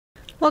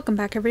Welcome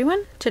back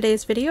everyone.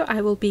 Today's video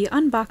I will be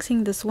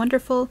unboxing this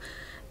wonderful,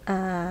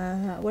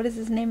 what is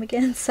his name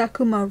again?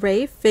 Sakuma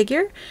Rei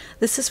figure.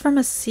 This is from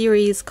a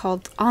series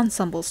called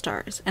Ensemble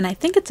Stars, and I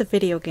think it's a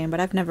video game, but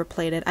I've never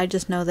played it. I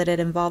just know that it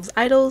involves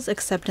idols,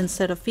 except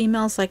instead of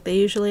females like they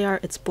usually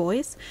are, it's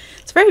boys.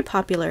 It's very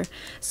popular,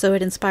 so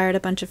it inspired a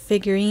bunch of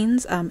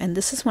figurines, and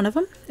this is one of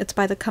them. It's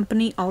by the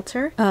company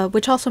ALTAiR,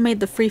 which also made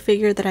the free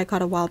figure that I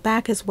got a while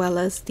back, as well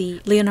as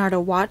the Leonardo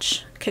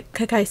watch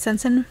Kakai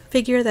Sensen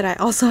figure that I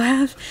also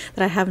have,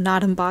 that I have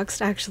not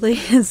unboxed actually.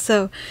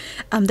 So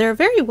they're a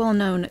very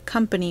well-known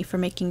company for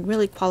making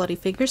really quality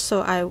figures,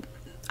 so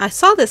I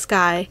saw this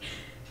guy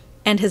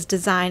and his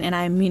design and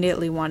I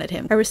immediately wanted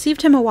him. I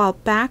received him a while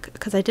back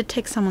because I did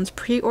take someone's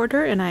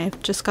pre-order and I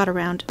just got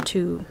around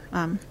to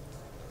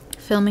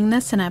filming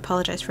this, and I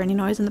apologize for any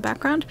noise in the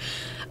background.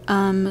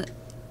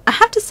 I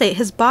have to say,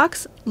 his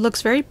box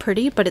looks very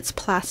pretty, but it's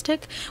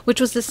plastic, which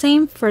was the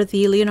same for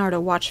the Leonardo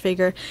watch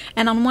figure,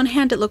 and on one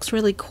hand it looks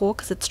really cool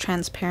because it's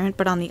transparent,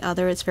 but on the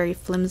other it's very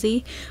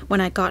flimsy.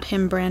 When I got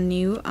him brand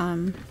new,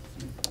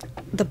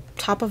 the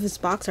top of his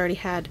box already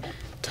had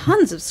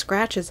tons of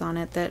scratches on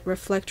it that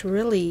reflect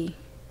really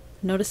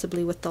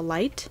noticeably with the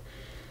light.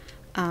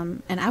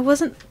 And I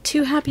wasn't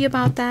too happy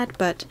about that,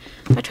 but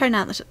I try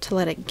not to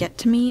let it get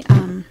to me.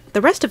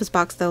 The rest of his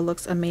box, though,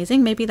 looks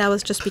amazing. Maybe that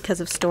was just because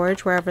of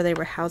storage wherever they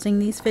were housing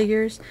these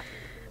figures.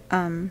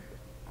 It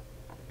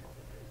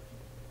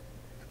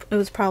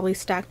was probably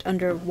stacked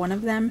under one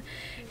of them,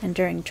 and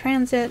during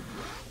transit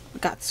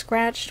got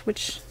scratched,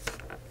 which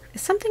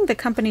is something the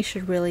company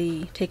should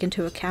really take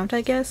into account,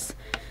 I guess,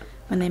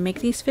 when they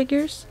make these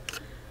figures.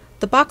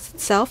 The box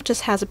itself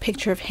just has a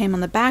picture of him on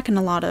the back and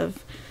a lot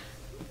of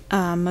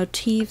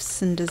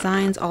motifs and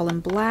designs all in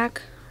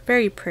black.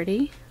 Very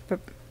pretty, but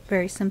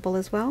very simple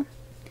as well.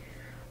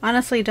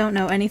 Honestly, don't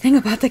know anything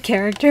about the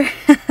character,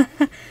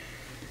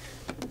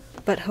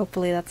 but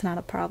hopefully that's not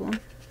a problem.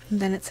 And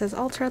then it says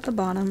ALTAiR at the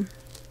bottom.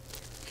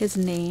 His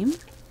name.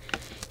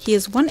 He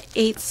is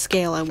 1/8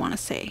 scale, I want to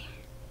say.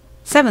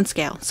 7th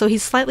scale, so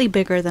he's slightly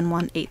bigger than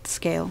 1/8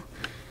 scale.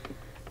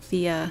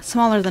 The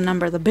smaller the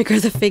number, the bigger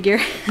the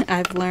figure,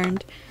 I've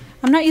learned.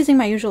 I'm not using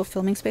my usual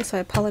filming space, so I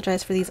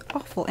apologize for these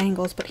awful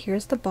angles, but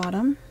here's the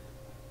bottom.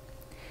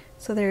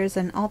 So there is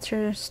an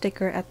ALTAiR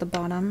sticker at the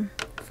bottom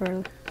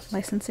for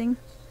licensing.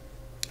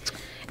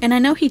 And I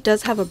know he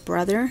does have a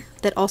brother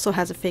that also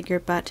has a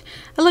figure, but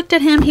I looked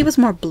at him, he was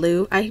more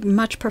blue. I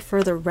much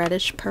prefer the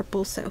reddish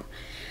purple, so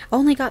I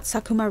only got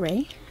Sakuma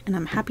Rei, and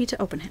I'm happy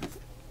to open him.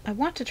 I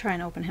want to try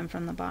and open him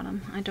from the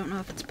bottom. I don't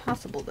know if it's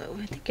possible, though.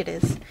 I think it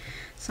is.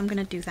 So I'm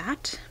going to do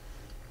that.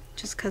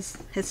 Just because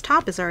his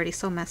top is already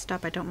so messed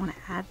up, I don't want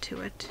to add to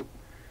it.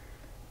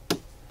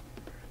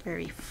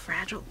 Very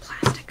fragile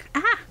plastic.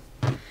 Ah!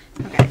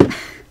 Okay.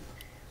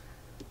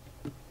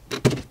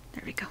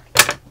 There we go.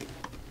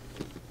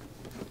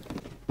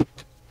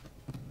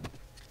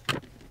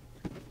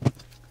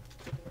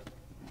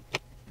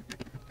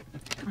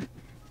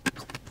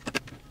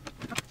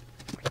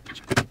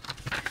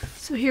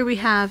 So here we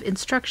have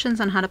instructions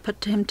on how to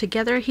put him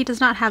together. He does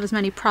not have as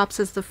many props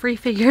as the free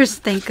figures,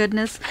 thank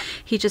goodness.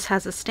 He just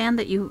has a stand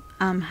that you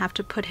have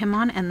to put him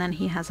on, and then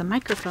he has a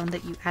microphone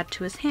that you add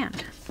to his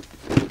hand.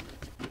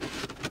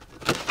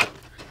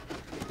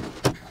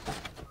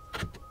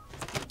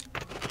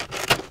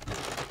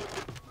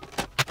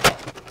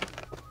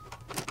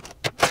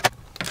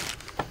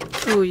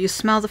 Ooh, you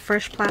smell the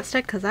fresh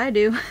plastic? 'Cause I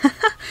do.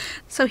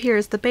 So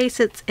here's the base.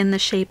 It's in the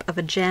shape of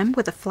a gem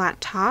with a flat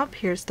top.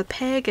 Here's the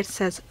peg. It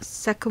says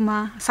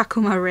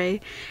Sakuma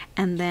Rei,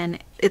 and then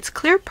it's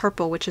clear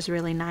purple, which is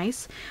really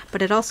nice,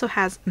 but it also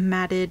has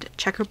matted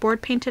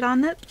checkerboard painted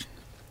on it.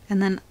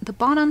 And then the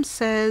bottom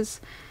says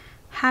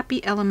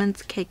Happy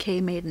Elements KK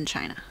made in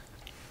China.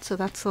 So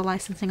that's the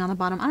licensing on the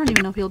bottom. I don't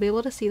even know if you'll be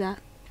able to see that,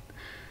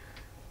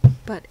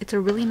 but it's a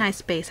really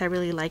nice base. I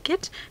really like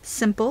it.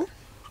 Simple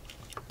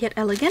yet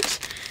elegant.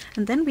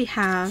 And then we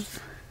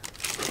have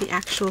the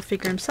actual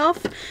figure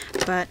himself,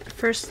 but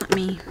first let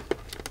me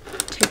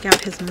take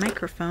out his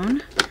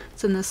microphone.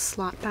 It's in this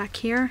slot back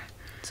here.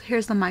 So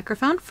here's the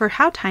microphone. For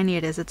how tiny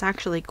it is, it's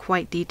actually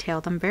quite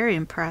detailed. I'm very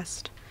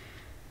impressed.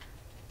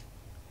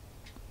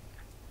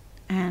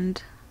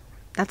 And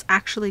that's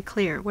actually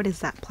clear. What is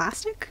that,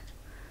 plastic?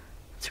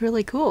 It's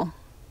really cool.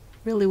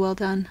 Really well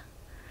done.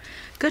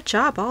 Good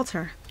job,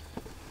 ALTAiR.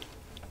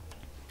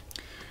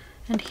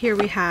 And here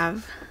we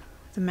have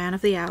the man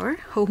of the hour.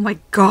 Oh my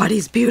god,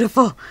 he's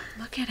beautiful!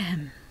 Look at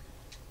him.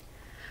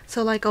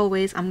 So like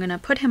always, I'm gonna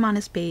put him on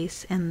his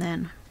base and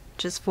then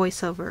just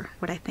voice over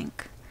what I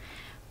think.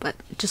 But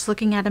just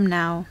looking at him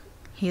now,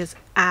 he is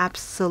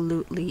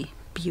absolutely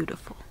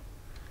beautiful.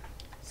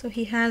 So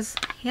he has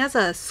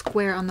a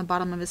square on the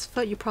bottom of his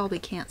foot. You probably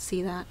can't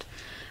see that,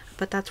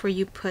 but that's where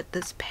you put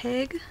this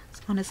peg.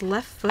 It's on his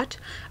left foot.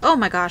 Oh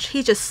my gosh,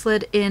 he just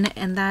slid in,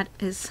 and that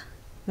is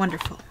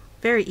wonderful.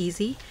 Very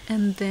easy.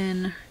 And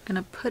then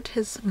gonna put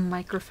his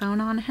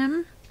microphone on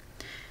him.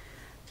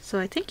 So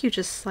I think you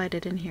just slide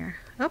it in here.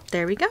 Oh,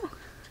 there we go.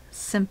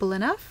 Simple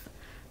enough.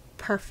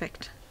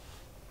 Perfect.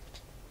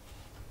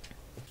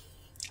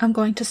 I'm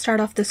going to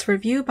start off this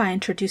review by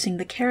introducing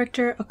the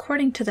character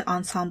according to the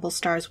Ensemble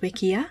Stars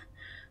Wikia.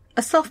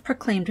 A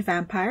self-proclaimed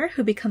vampire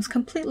who becomes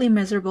completely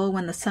miserable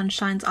when the sun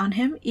shines on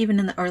him, even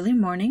in the early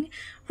morning,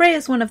 Rei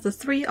is one of the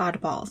three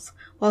oddballs.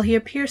 While he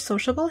appears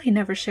sociable, he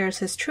never shares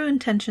his true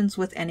intentions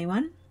with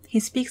anyone. He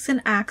speaks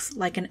and acts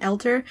like an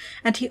elder,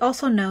 and he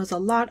also knows a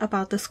lot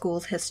about the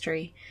school's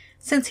history.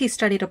 Since he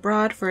studied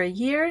abroad for a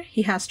year,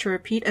 he has to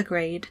repeat a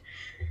grade.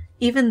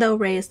 Even though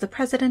Rei is the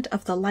president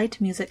of the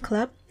Light Music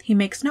Club, he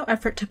makes no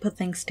effort to put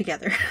things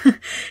together.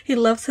 He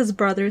loves his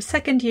brother's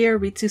second year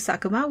Ritsu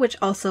Sakuma, which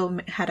also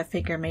had a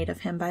figure made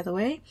of him, by the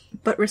way,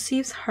 but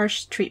receives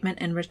harsh treatment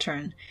in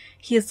return.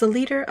 He is the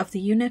leader of the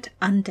unit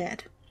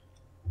Undead.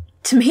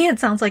 To me, it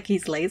sounds like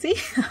he's lazy.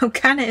 I'm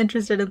kind of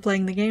interested in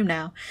playing the game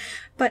now.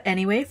 But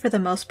anyway, for the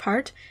most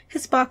part,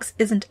 his box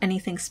isn't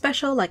anything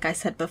special, like I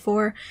said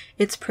before.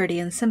 It's pretty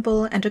and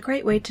simple, and a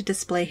great way to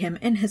display him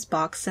in his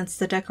box since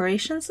the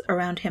decorations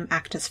around him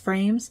act as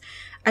frames.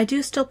 I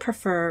do still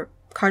prefer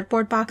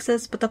cardboard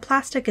boxes, but the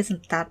plastic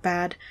isn't that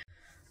bad.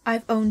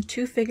 I've owned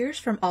 2 figures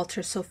from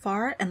ALTAiR so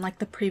far, and like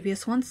the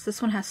previous ones,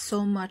 this one has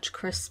so much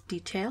crisp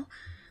detail.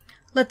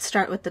 Let's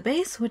start with the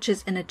base, which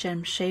is in a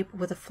gem shape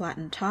with a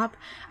flattened top.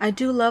 I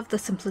do love the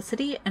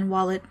simplicity, and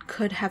while it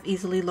could have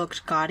easily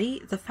looked gaudy,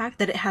 the fact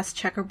that it has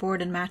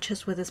checkerboard and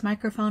matches with his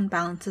microphone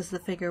balances the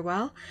figure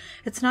well.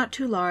 It's not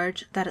too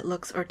large that it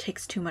looks or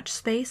takes too much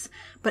space,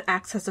 but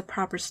acts as a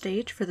proper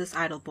stage for this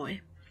idol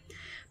boy.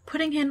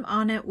 Putting him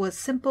on it was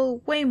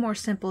simple, way more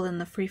simple than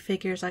the free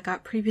figures I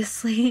got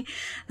previously.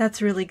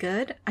 That's really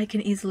good. I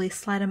can easily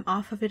slide him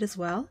off of it as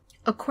well.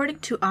 According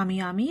to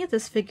AmiAmi,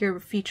 this figure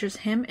features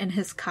him in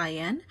his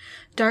Cayenne,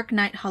 Dark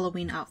Knight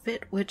Halloween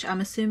outfit, which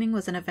I'm assuming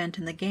was an event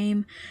in the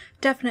game.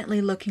 Definitely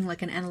looking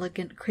like an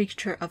elegant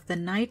creature of the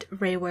night,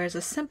 Rei wears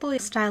a simple,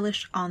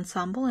 stylish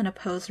ensemble in a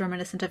pose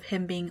reminiscent of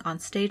him being on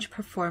stage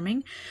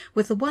performing,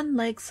 with one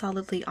leg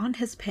solidly on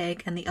his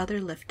peg and the other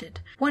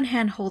lifted. One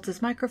hand holds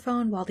his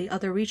microphone while the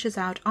other reaches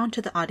out onto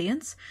the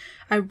audience.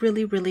 I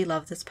really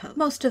love this pose.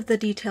 Most of the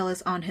detail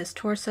is on his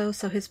torso,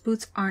 so his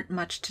boots aren't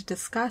much to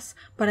discuss,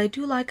 but I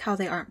do like how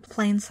they aren't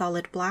plain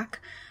solid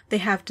black. They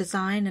have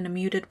design in a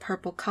muted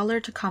purple color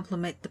to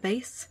complement the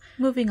base.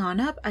 Moving on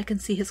up, I can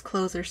see his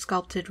clothes are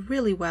sculpted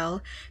really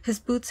well. His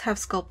boots have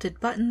sculpted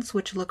buttons,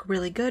 which look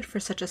really good for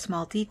such a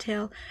small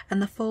detail,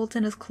 and the folds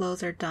in his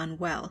clothes are done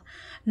well.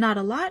 Not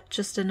a lot,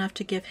 just enough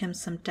to give him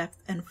some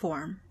depth and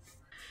form.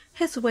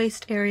 His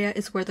waist area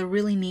is where the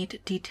really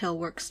neat detail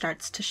work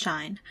starts to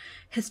shine.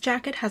 His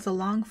jacket has a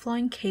long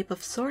flowing cape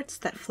of sorts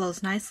that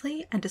flows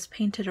nicely and is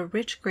painted a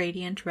rich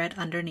gradient red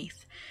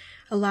underneath,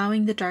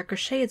 allowing the darker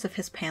shades of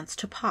his pants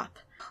to pop.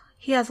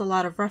 He has a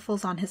lot of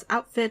ruffles on his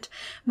outfit,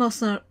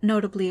 most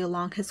notably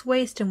along his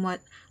waist and what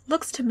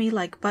looks to me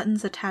like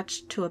buttons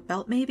attached to a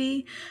belt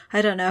maybe?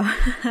 I don't know,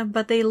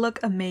 but they look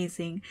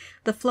amazing.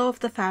 The flow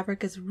of the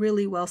fabric is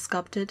really well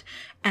sculpted,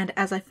 and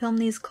as I filmed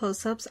these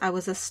close-ups, I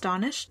was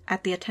astonished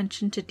at the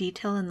attention to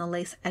detail in the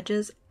lace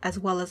edges as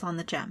well as on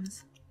the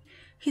gems.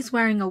 He's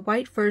wearing a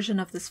white version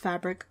of this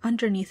fabric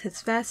underneath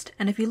his vest,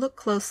 and if you look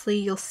closely,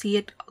 you'll see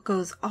it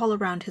goes all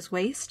around his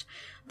waist.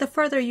 The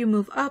further you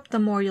move up, the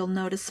more you'll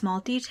notice small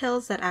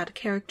details that add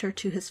character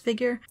to his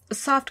figure. A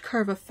soft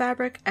curve of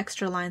fabric,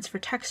 extra lines for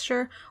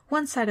texture,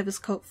 one side of his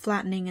coat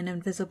flattening an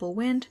invisible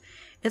wind.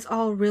 It's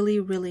all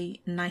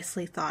really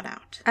nicely thought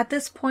out. At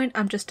this point,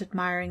 I'm just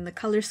admiring the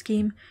color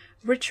scheme.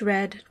 Rich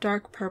red,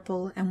 dark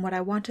purple, and what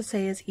I want to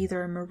say is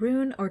either a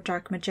maroon or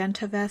dark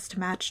magenta vest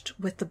matched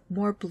with the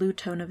more blue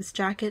tone of his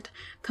jacket,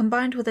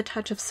 combined with a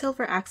touch of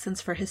silver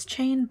accents for his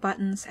chain,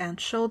 buttons,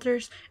 and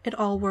shoulders. It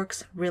all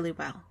works really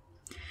well.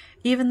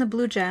 Even the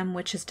blue gem,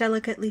 which is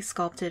delicately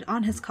sculpted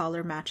on his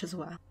collar, matches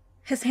well.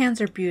 His hands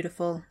are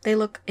beautiful. They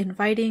look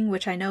inviting,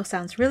 which I know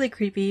sounds really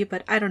creepy,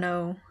 but I don't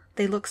know.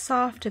 They look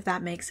soft, if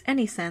that makes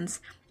any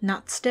sense.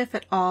 Not stiff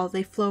at all,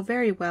 they flow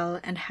very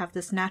well and have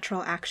this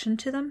natural action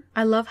to them.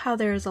 I love how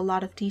there is a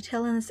lot of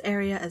detail in this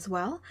area as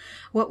well,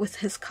 what with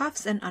his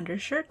cuffs and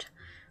undershirt.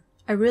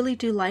 I really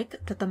do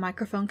like that the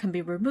microphone can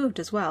be removed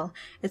as well.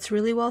 It's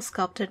really well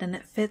sculpted and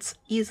it fits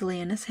easily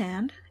in his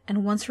hand,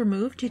 and once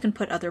removed you can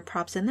put other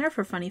props in there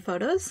for funny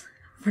photos.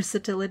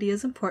 Versatility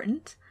is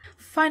important.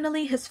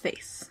 Finally, his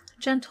face.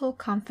 Gentle,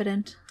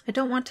 confident. I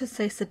don't want to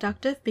say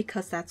seductive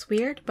because that's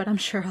weird, but I'm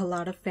sure a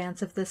lot of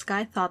fans of this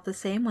guy thought the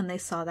same when they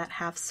saw that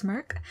half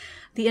smirk.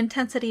 The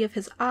intensity of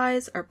his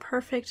eyes are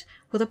perfect.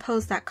 With a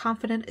pose that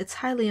confident, it's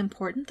highly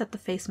important that the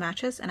face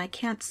matches, and I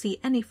can't see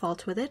any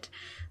fault with it.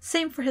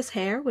 Same for his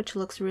hair, which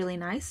looks really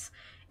nice.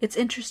 It's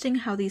interesting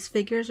how these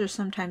figures are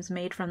sometimes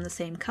made from the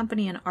same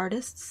company and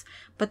artists,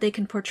 but they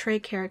can portray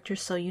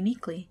characters so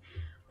uniquely.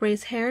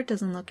 Rei's hair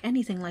doesn't look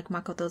anything like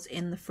Makoto's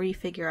in the free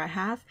figure I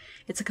have.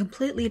 It's a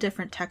completely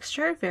different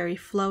texture, very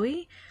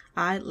flowy.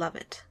 I love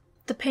it.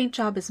 The paint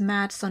job is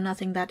matte, so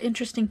nothing that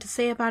interesting to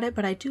say about it,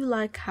 but I do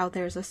like how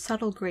there's a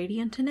subtle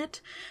gradient in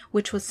it,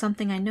 which was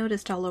something I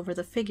noticed all over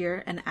the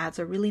figure and adds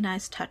a really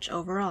nice touch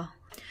overall.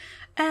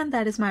 And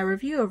that is my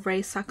review of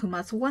Rei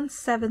Sakuma's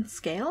 1/7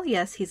 scale,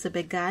 yes he's a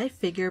big guy,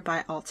 figure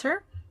by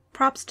ALTAiR.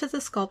 Props to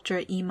the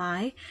sculptor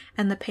Imai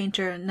and the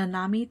painter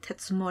Nanami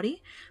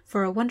Tetsumori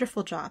for a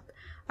wonderful job.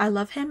 I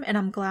love him, and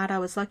I'm glad I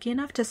was lucky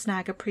enough to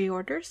snag a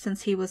pre-order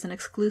since he was an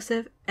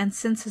exclusive, and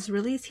since his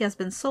release he has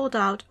been sold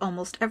out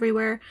almost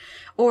everywhere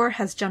or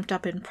has jumped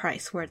up in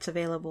price where it's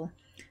available.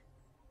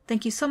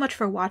 Thank you so much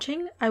for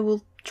watching. I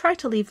will try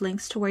to leave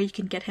links to where you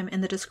can get him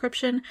in the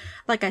description.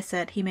 Like I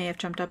said, he may have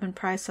jumped up in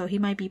price, so he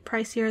might be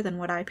pricier than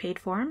what I paid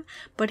for him,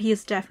 but he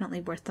is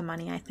definitely worth the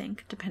money, I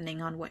think,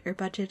 depending on what your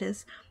budget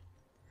is.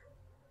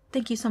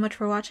 Thank you so much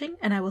for watching,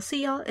 and I will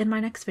see y'all in my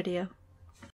next video.